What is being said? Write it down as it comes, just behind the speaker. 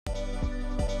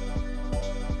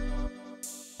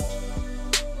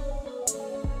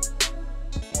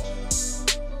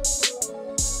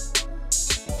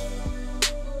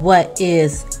What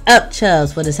is up,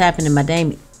 Chubbs? What is happening, my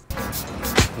dame?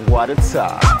 What's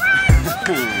up?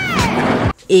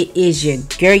 It is your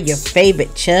girl, your favorite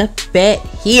Chubbette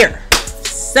here.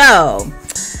 So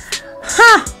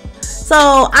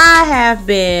I have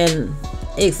been,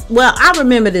 well, I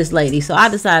remember this lady, so I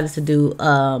decided to do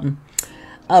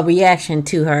a reaction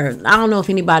to her. I don't know if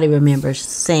anybody remembers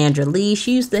Sandra Lee.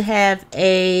 She used to have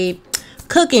a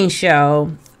cooking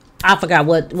show. I forgot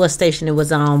what station it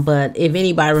was on, but if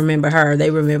anybody remember her,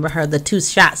 they remember her, the 2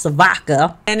 shots of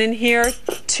vodka. And in here,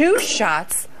 2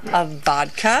 shots of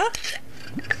vodka.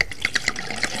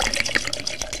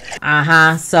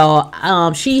 So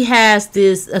she has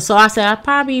this, so I said I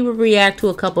probably will react to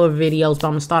a couple of videos, but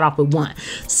I'm gonna start off with one.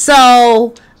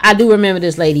 So I do remember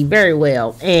this lady very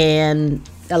well, and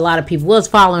a lot of people was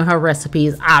following her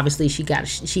recipes. Obviously she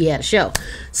had a show.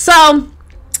 So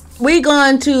we're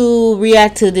going to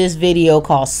react to this video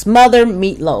called Smothered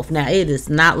Meatloaf. Now, it is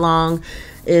not long.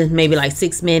 It's maybe like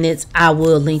 6 minutes. I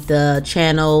will link the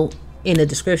channel in the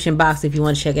description box if you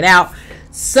want to check it out.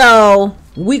 So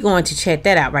we're going to check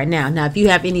that out right now. Now, if you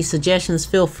have any suggestions,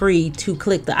 feel free to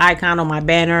click the icon on my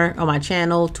banner on my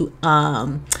channel to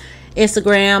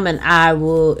Instagram,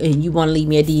 and you want to leave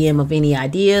me a DM of any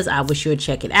ideas, I will sure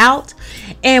check it out.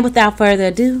 And without further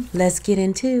ado, let's get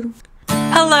into.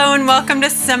 Hello and welcome to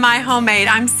Semi Homemade.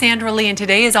 I'm Sandra Lee, and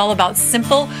today is all about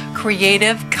simple,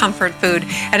 creative comfort food.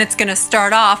 And it's going to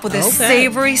start off with a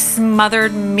savory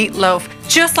smothered meatloaf,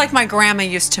 just like my grandma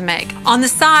used to make. On the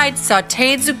side,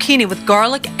 sauteed zucchini with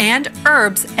garlic and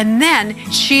herbs, and then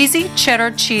cheesy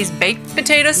cheddar cheese baked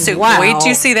potato soup. Wow. Wait till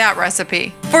you see that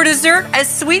recipe. For dessert, a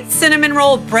sweet cinnamon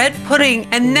roll bread pudding,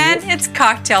 and then it's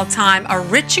cocktail time, a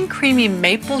rich and creamy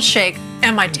maple shake.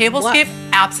 And my tablescape,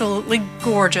 absolutely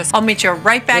gorgeous. I'll meet you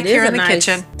right back here in the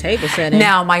kitchen. Table setting.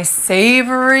 Now, my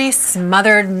savory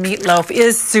smothered meatloaf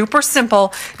is super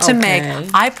simple to make.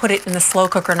 I put it in the slow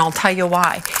cooker, and I'll tell you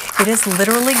why. It is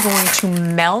literally going to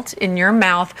melt in your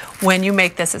mouth when you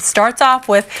make this. It starts off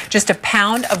with just a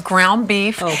pound of ground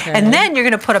beef, and then you're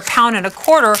going to put 1.25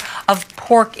 pounds of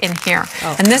pork in here.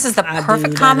 And this is the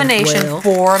perfect combination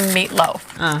for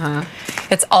meatloaf.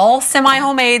 It's all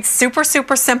semi-homemade, super,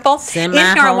 super simple. In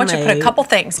here, I want you to put a couple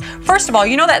things. First of all,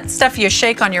 you know that stuff you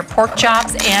shake on your pork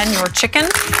chops and your chicken?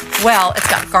 Well, it's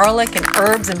got garlic and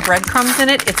herbs and breadcrumbs in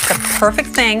it. It's the perfect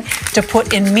thing to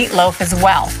put in meatloaf as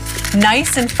well.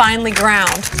 Nice and finely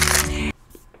ground.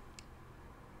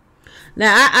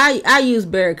 Now, I use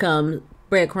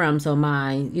breadcrumbs on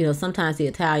mine. You know, sometimes the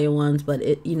Italian ones, but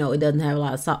it doesn't have a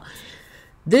lot of salt.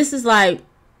 This is like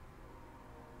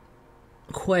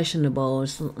questionable.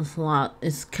 It's a lot.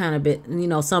 It's kind of bit,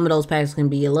 some of those packs can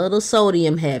be a little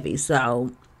sodium heavy.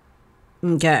 So,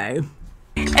 okay.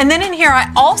 And then in here, I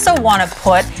also want to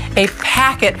put a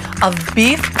packet of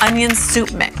beef onion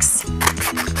soup mix.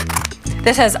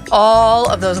 This has all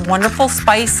of those wonderful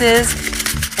spices.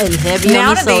 And heavy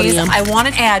now on the to these, sodium. I want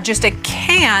to add just a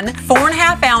can,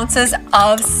 4.5 ounces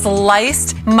of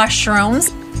sliced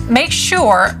mushrooms. Make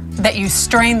sure that you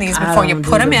strain these before you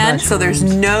put them in, so there's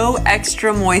no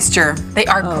extra moisture. They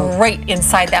are great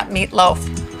inside that meatloaf.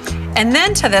 And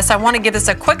then to this, I want to give this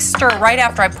a quick stir right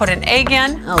after I put an egg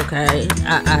in. Okay,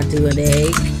 I do an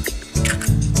egg.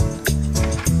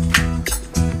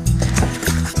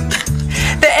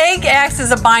 The egg acts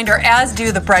as a binder, as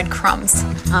do the breadcrumbs.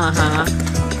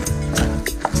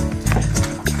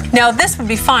 Now, this would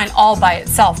be fine all by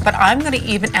itself, but I'm going to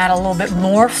even add a little bit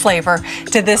more flavor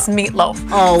to this meatloaf.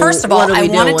 First of all, I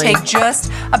want to take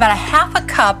just about 1/2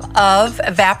 cup of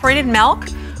evaporated milk,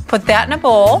 put that in a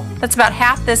bowl. That's about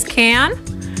half this can.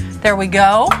 There we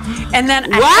go. And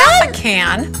then 1/2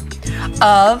 can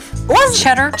of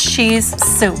cheddar cheese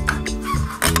soup.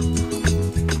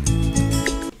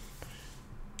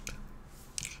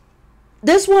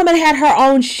 This woman had her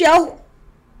own show.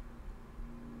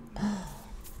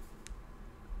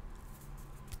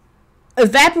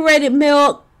 Evaporated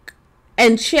milk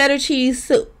and cheddar cheese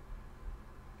soup.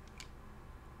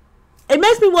 It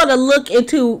makes me want to look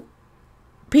into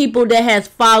people that has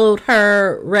followed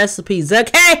her recipes,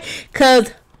 okay?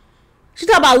 Because she's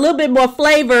talking about a little bit more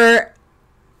flavor.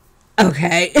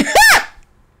 Okay.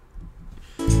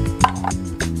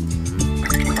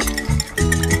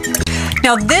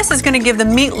 Now this is going to give the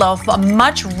meatloaf a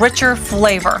much richer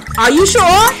flavor. Are you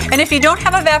sure? And if you don't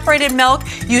have evaporated milk,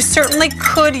 you certainly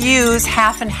could use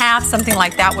half and half. Something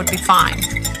like that would be fine.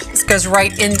 This goes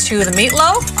right into the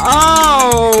meatloaf.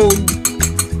 Oh.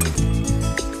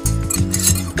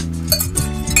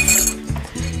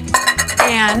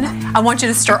 And I want you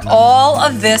to stir all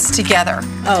of this together.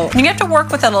 Oh. And you have to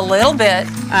work with it a little bit.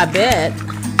 I bet.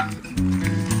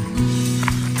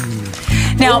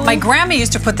 Now, my grandma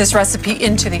used to put this recipe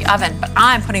into the oven, but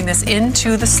I'm putting this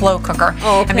into the slow cooker.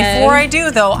 Okay. And before I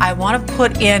do, though, I want to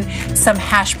put in some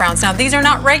hash browns. Now, these are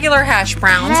not regular hash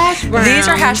browns. These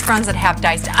are hash browns that have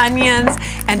diced onions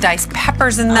and diced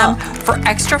peppers in them for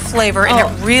extra flavor, and it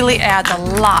really adds a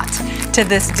lot to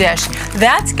this dish.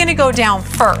 That's going to go down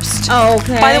first.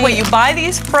 Okay. By the way, you buy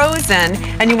these frozen,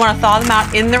 and you want to thaw them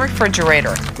out in the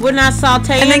refrigerator. We're not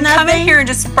sauteing And then come in nothing? here and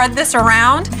just spread this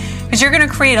around, because you're going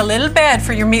to create a little bed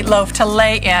for your meatloaf to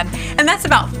lay in. And that's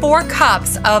about 4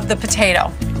 cups of the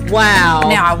potato. Wow.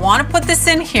 Now, I want to put this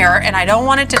in here, and I don't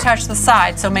want it to touch the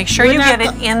side, so make sure you get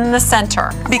it in the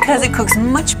center, because it cooks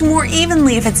much more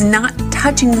evenly if it's not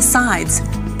touching the sides.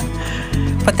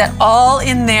 Put that all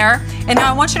in there, and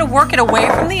now I want you to work it away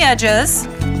from the edges,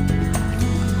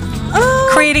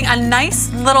 creating a nice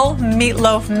little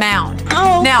meatloaf mound.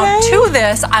 Now, to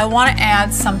this, I want to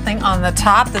add something on the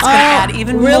top that's going to add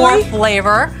even more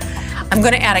flavor. I'm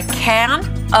going to add a can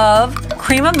of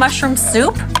cream of mushroom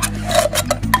soup.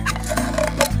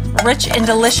 Rich and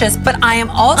delicious, but I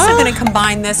am also going to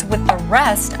combine this with the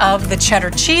rest of the cheddar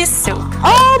cheese soup.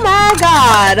 Oh my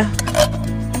God.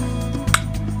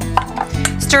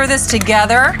 Stir this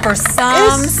together for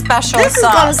some special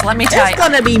sauce. Let me tell you. It's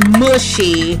gonna be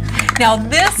mushy. Now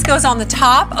this goes on the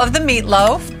top of the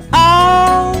meatloaf.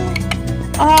 Oh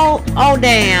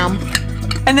damn.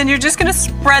 And then you're just gonna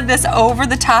spread this over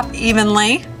the top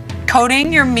evenly,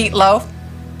 coating your meatloaf.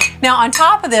 Now on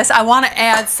top of this, I want to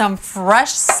add some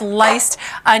fresh sliced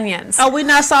onions. Are we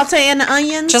not sauteing the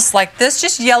onions? Just like this,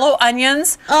 just yellow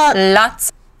onions.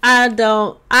 Lots. I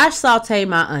saute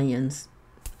my onions.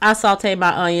 I saute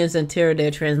my onions until they're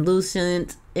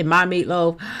translucent in my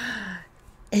meatloaf.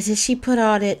 And then she put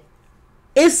all that.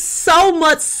 It's so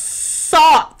much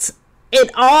salt in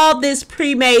all this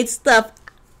pre-made stuff.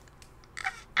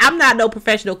 I'm not no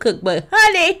professional cook, but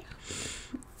honey.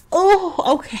 Oh,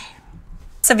 okay.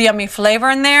 Some yummy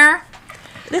flavor in there.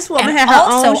 This woman and had her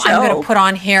also, own show. I'm going to put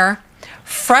on here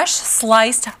fresh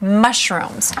sliced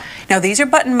mushrooms. Now these are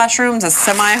button mushrooms, a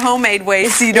semi-homemade way,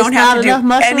 so you don't have to do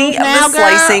any of the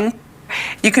slicing.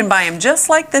 You can buy them just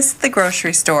like this at the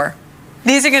grocery store.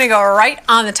 These are going to go right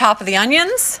on the top of the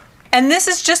onions. And this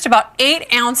is just about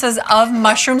 8 ounces of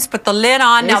mushrooms. Put the lid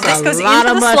on. Now this goes into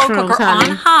the slow cooker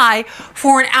on high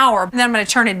for an hour. And then I'm going to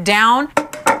turn it down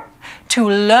to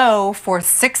low for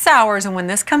 6 hours, and when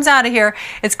this comes out of here,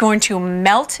 it's going to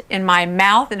melt in my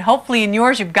mouth, and hopefully in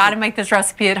yours. You've got to make this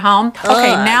recipe at home.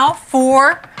 Okay, now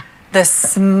for the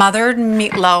smothered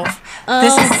meatloaf.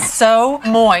 This is so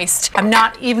moist. I'm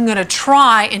not even going to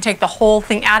try and take the whole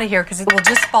thing out of here because it will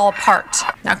just fall apart.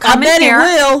 Now come in here. I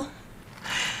bet it will.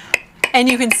 And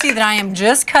you can see that I am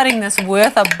just cutting this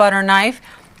with a butter knife.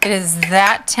 It is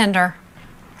that tender.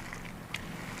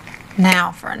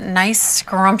 Now for a nice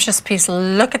scrumptious piece,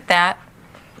 look at that.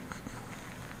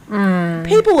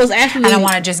 People was actually... And I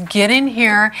want to just get in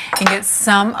here and get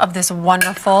some of this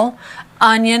wonderful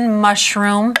onion,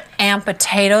 mushroom, and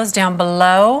potatoes down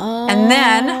below. And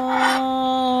then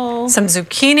some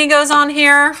zucchini goes on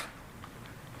here.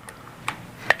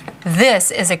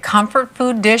 This is a comfort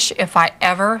food dish if I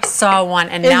ever saw one.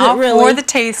 And now for the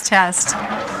taste test.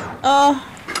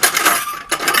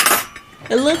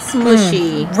 It looks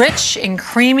mushy. Rich and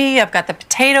creamy. I've got the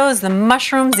potatoes, the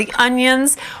mushrooms, the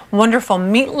onions, wonderful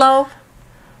meatloaf.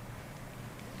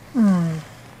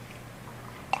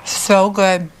 So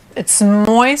good. It's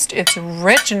moist, it's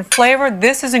rich in flavor.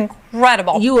 This is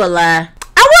incredible. You a lie.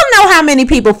 I want to know how many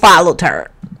people followed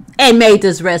her and made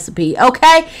this recipe,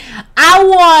 okay?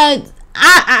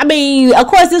 I mean, of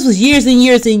course this was years and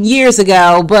years and years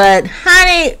ago, but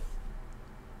honey,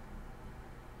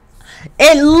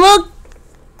 it looked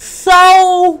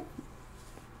so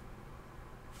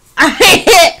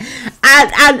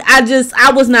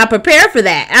I was not prepared for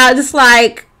that. I was just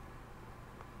like,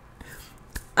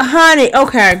 honey,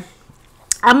 okay,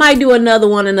 I might do another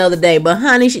one another day, but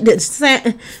honey,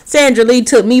 Sandra Lee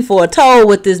took me for a toll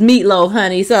with this meatloaf,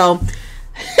 honey. So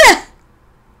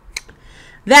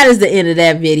that is the end of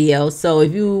that video. So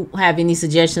if you have any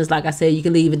suggestions, like I said, you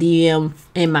can leave a DM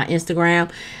in my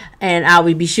Instagram and I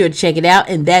will be sure to check it out.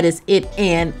 And that is it.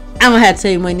 And I'm going to have to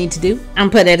tell you what you need to do. I'm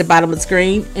putting it at the bottom of the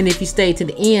screen. And if you stay to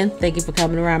the end, thank you for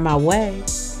coming around my way.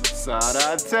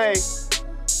 Sandra.